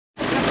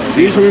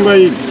जी शमीम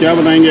भाई, क्या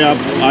बताएंगे आप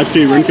आज के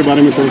इवेंट के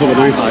बारे में, थोड़ा सा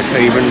बताएं। आज का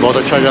इवेंट बहुत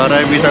अच्छा जा रहा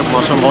है। अभी तक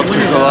मौसम बहुत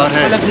खुशगवार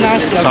है।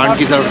 सांड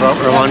की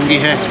तरफ रवानगी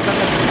है।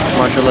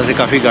 माशाल्लाह से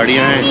काफ़ी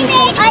गाड़ियाँ हैं।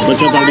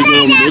 बच्चा गाड़ी को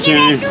हम देख रहे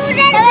हैं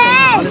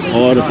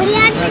और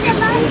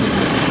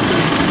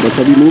बस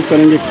अभी मूव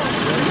करेंगे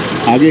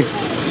आगे।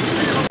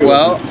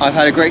 Well, I've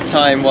had a great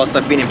time whilst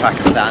I've been in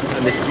Pakistan,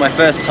 and this is my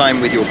first time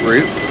with your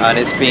group, and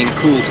it's been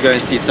cool to go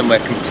and see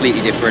somewhere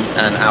completely different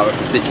and out of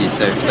the city.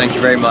 So thank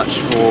you very much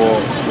for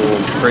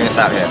bringing us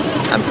out here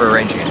and for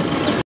arranging it.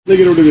 कितने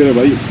की रोटी दे रहे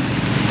भाई?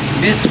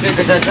 20 रुपये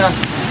का चाचा।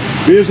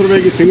 20 रुपये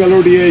की single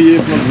रोटी है। ये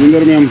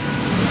विंदर में हम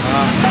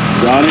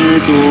जा रहे हैं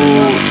तो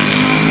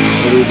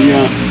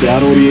रोटियाँ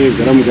तैयार हो रही है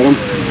गरम गरम।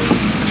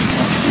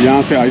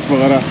 यहाँ से आइस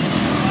वगैरह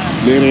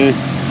ले रहे हैं।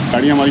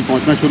 गाड़ियाँ हमारी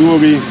पहुँचना शुरू हो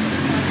गई,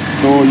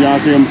 तो यहाँ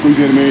से हम कुछ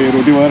देर में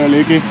रोटी वगैरह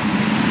लेके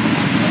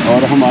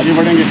और हम आगे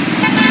बढ़ेंगे।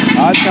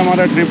 आज का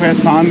हमारा ट्रिप है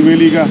सांध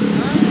वैली का,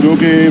 जो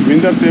कि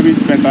विंदर से अभी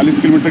 45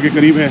 किलोमीटर के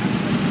करीब है।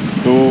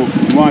 तो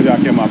वहाँ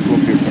जाके हम आपको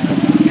अपडेट करते हैं।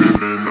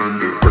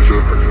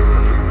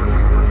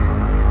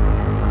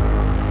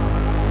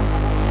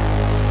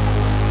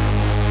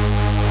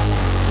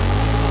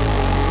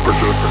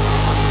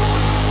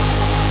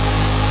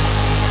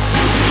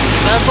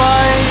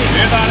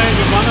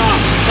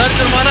 सर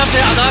जुर्माना पे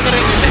अदा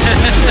करेंगे।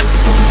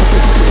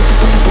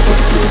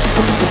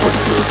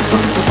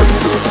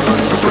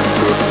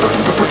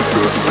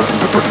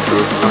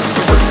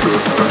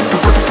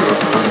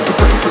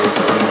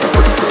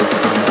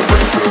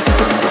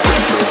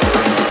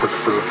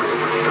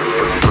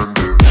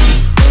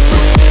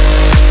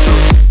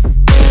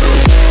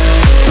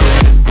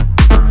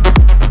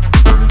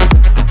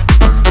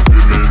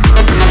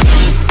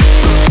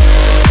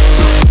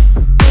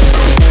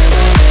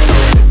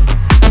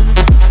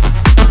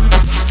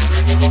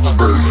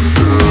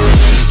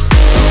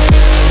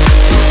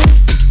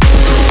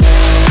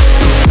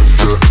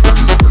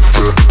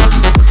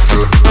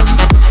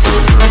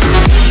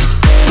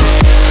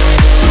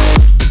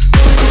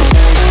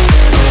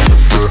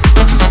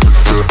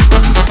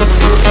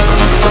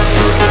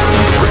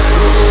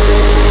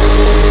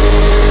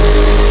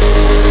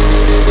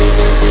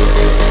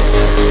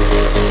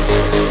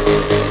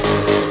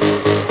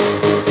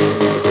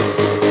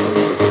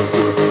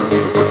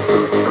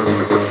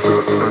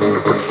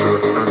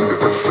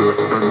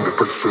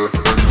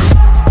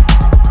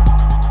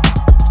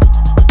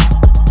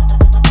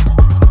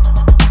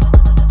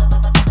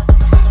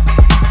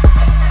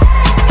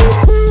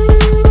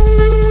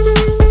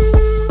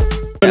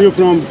 Where are you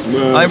from?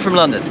 I'm from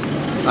London.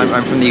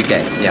 I'm from the UK.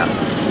 Yeah.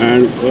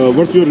 And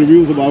what's your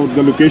reviews about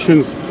the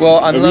locations?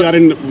 Well, we are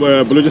in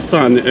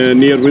Balochistan,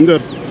 near Vinder.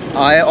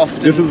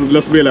 This is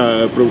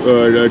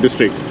Lasbella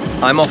district.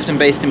 I'm often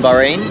based in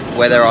Bahrain,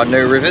 where there are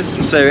no rivers.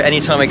 So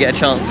anytime I get a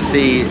chance to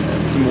see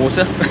some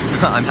water,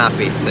 I'm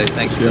happy. So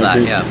thank you for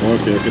that. Yeah.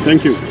 Okay.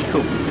 Thank you.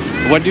 Cool.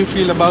 What do you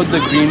feel about the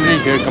greenery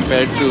here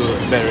compared to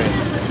Bahrain?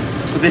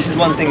 So this is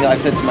one thing that I've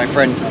said to my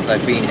friends since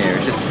I've been here.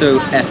 It's just so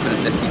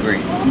effortlessly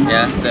green.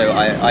 Yeah. So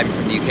I'm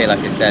from the UK,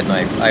 like I said,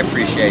 and I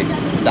appreciate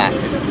that.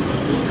 It's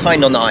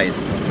kind on the eyes.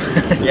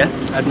 Yeah.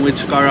 And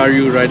which car are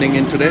you riding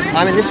in today?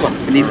 I'm in this one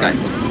with these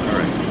guys. All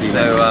right.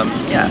 So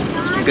yeah,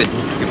 it's been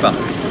good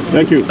fun.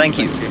 Thank you. Thank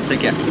you.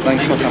 Take care.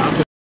 Thanks for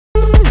coming.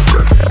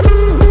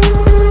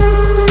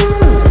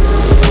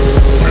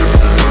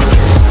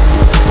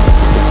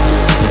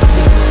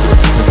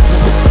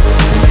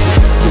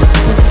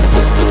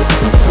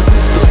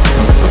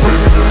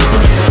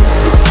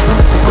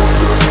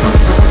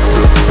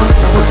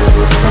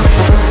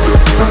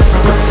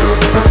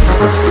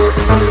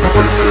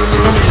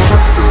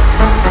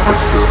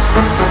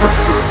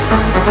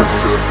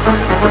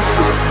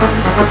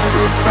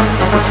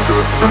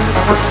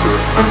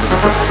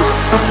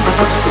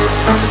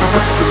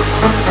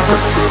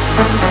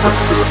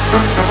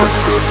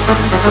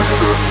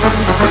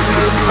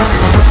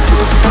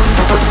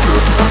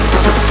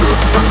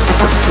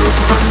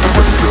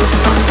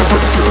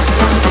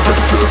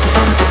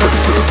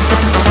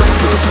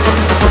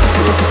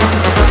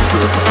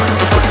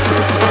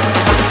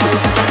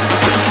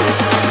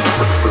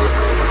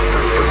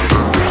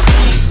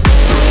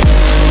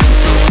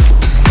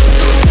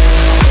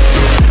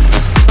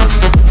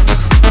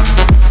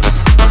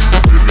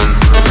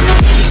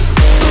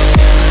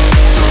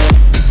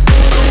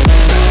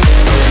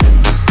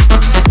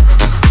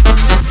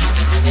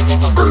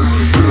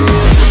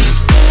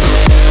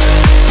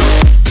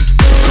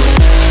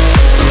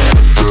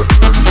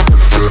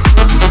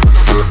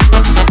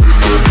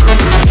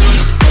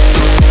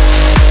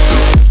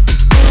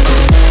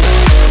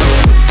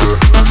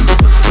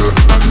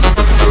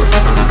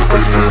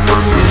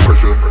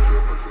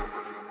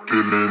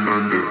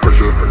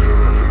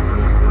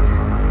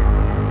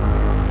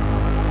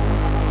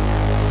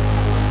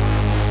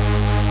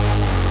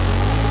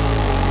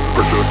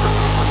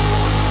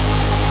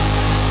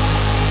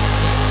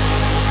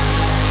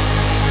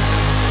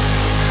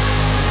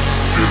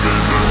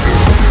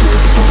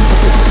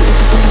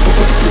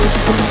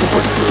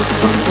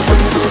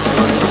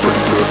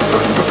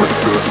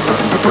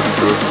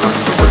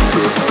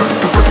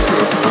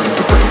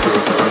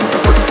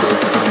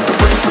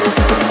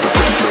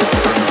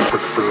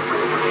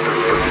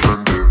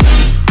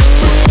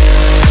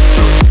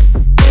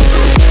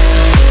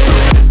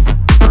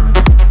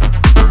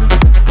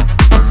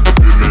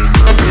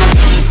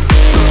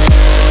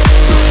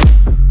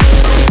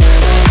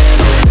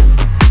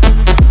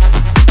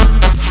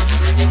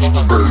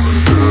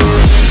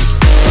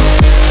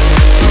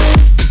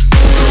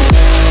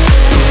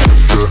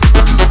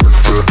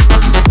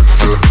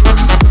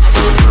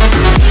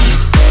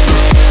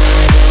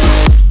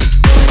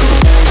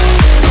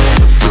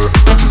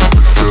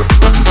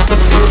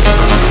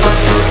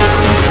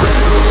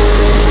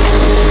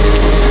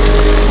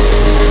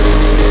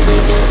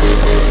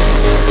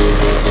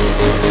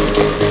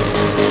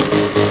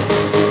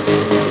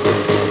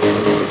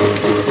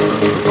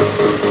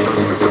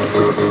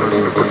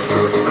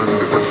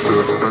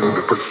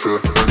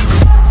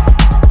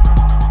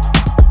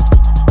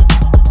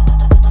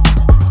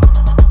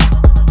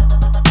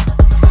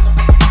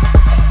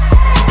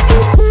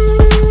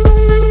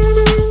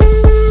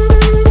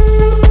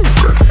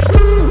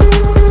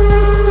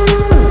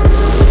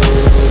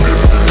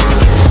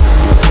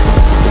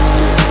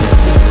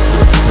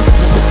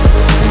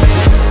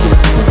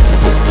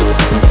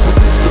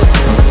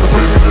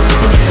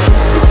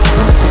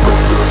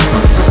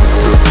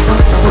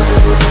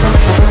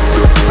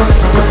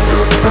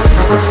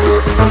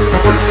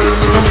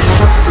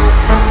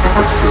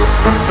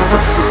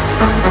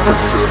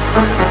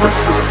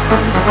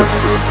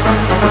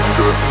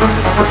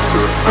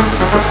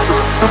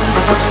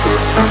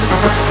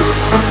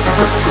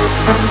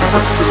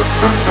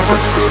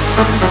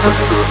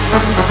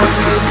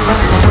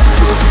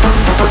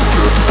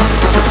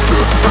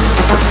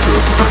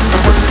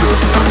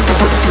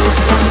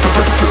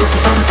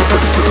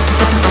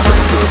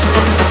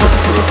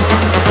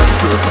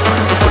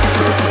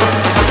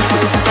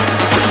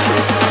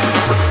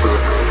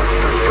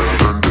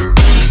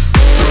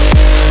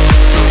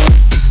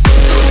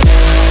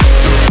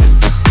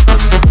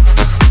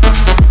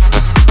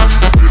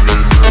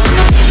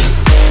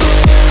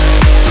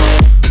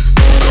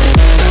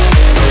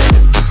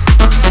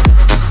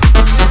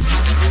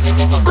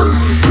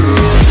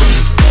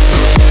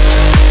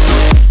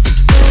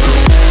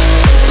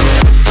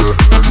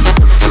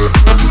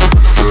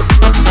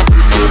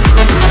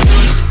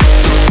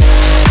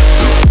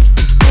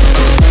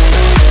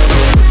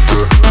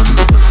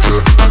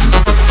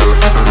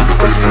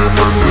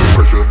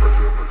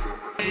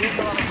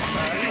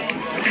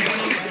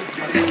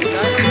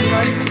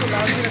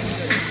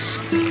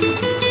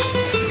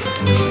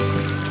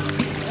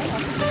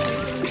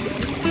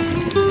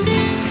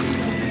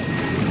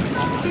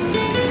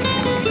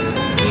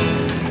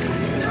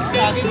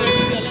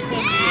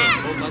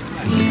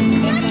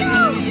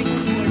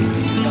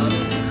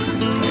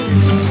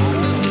 है।